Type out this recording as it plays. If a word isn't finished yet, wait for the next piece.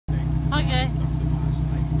Okay.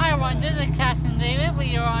 Hi everyone, this is Captain David.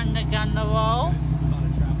 We are on the Gundalow.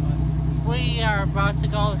 We are about to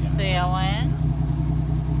go sailing.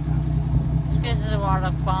 This is a lot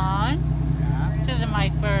of fun. Yeah. This is my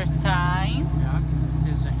first time. Yeah.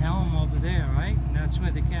 There's a helm over there, right? And that's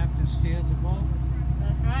where the captain steers the boat.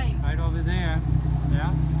 That's right. Right over there.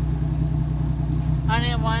 Yeah. And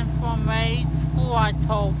it went from May to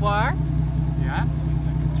October. Yeah.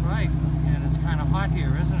 That's right. And it's kind of hot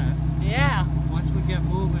here, isn't it? Yeah. Once we get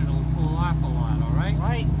moving, it'll cool off a lot, all right?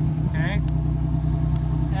 Right. Okay?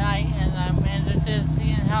 And I'm interested in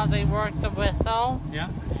seeing how they work the whistle. Yeah.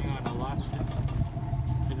 Hang on, I lost it.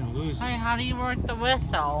 I didn't lose it. Hey, how do you work the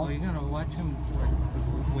whistle? Well, you're going to watch him work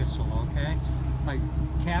the whistle, okay? Like,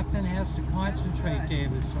 captain has to concentrate,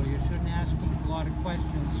 David, so you shouldn't ask him a lot of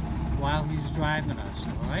questions while he's driving us,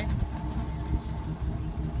 all right?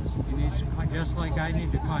 He needs to, just like I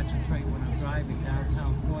need to concentrate when I'm driving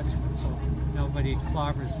downtown Portsmouth so nobody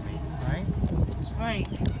clobbers me, right?